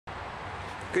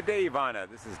Good day,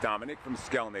 Ivana. This is Domenic from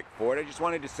Skalnek Ford. I just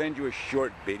wanted to send you a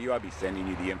short video. I'll be sending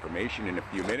you the information in a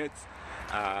few minutes.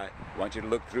 I want you to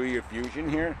look through your Fusion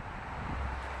here.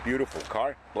 Beautiful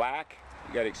car, black.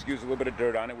 You got to excuse a little bit of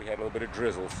dirt on it. We had a little bit of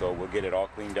drizzle, so we'll get it all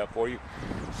cleaned up for you.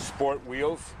 Sport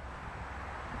wheels,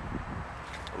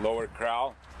 lower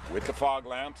crown with the fog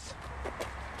lamps.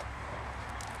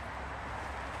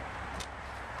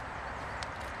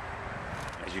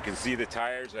 As you can see, the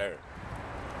tires are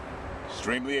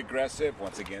extremely aggressive.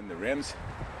 Once again, the rims.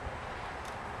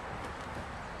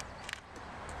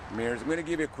 Mirrors. I'm going to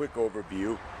give you a quick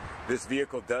overview. This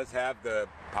vehicle does have the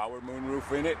power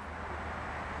moonroof in it.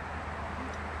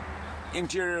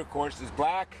 Interior, of course, is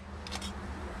black.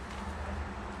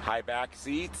 High back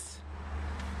seats.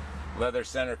 Leather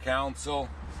center console.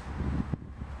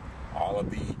 All of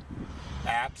the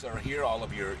apps are here. All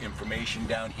of your information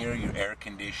down here. Your air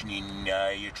conditioning,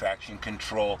 your traction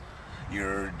control,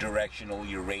 your directional,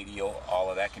 your radio, all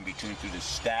of that can be tuned through the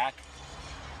stack.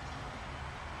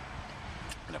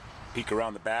 I'm going to peek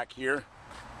around the back here.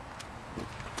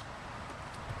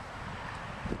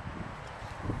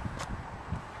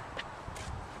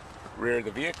 Rear of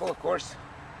the vehicle, of course.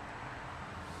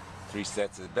 3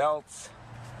 sets of belts.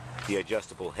 The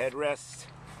adjustable headrest.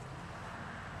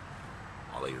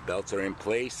 All of your belts are in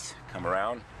place. Come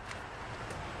around.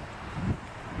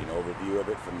 Give you an overview of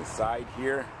it from the side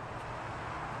here.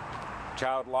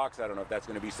 Child locks, I don't know if that's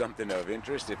going to be something of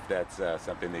interest, if that's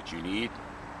something that you need,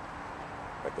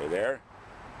 but they're there.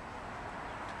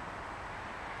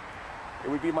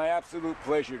 It would be my absolute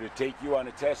pleasure to take you on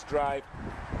a test drive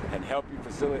and help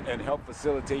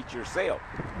facilitate your sale.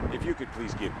 If you could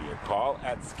please give me a call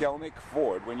at Skalnek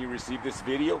Ford when you receive this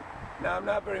video. Now, I'm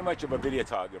not very much of a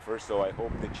videographer, so I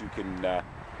hope that you can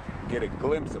get a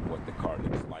glimpse of what the car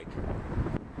looks like.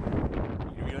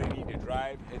 You really need to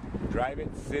drive it,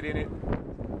 sit in it,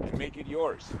 and make it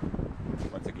yours.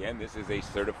 Once again, this is a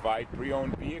certified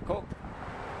pre-owned vehicle.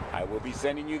 I will be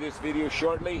sending you this video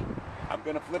shortly. I'm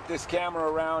going to flip this camera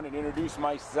around and introduce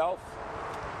myself.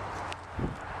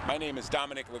 My name is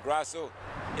Domenico Lograsso.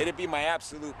 It'd be my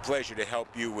absolute pleasure to help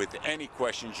you with any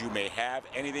questions you may have.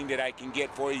 Anything that I can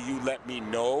get for you, you let me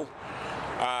know.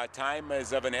 Time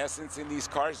is of an essence in these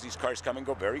cars. These cars come and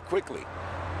go very quickly,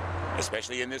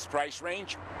 especially in this price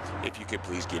range. If you could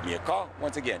please give me a call.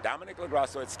 Once again, Domenico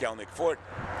Lograsso at Skalnek Ford.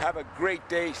 Have a great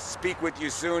day. Speak with you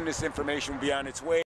soon. This information will be on its way.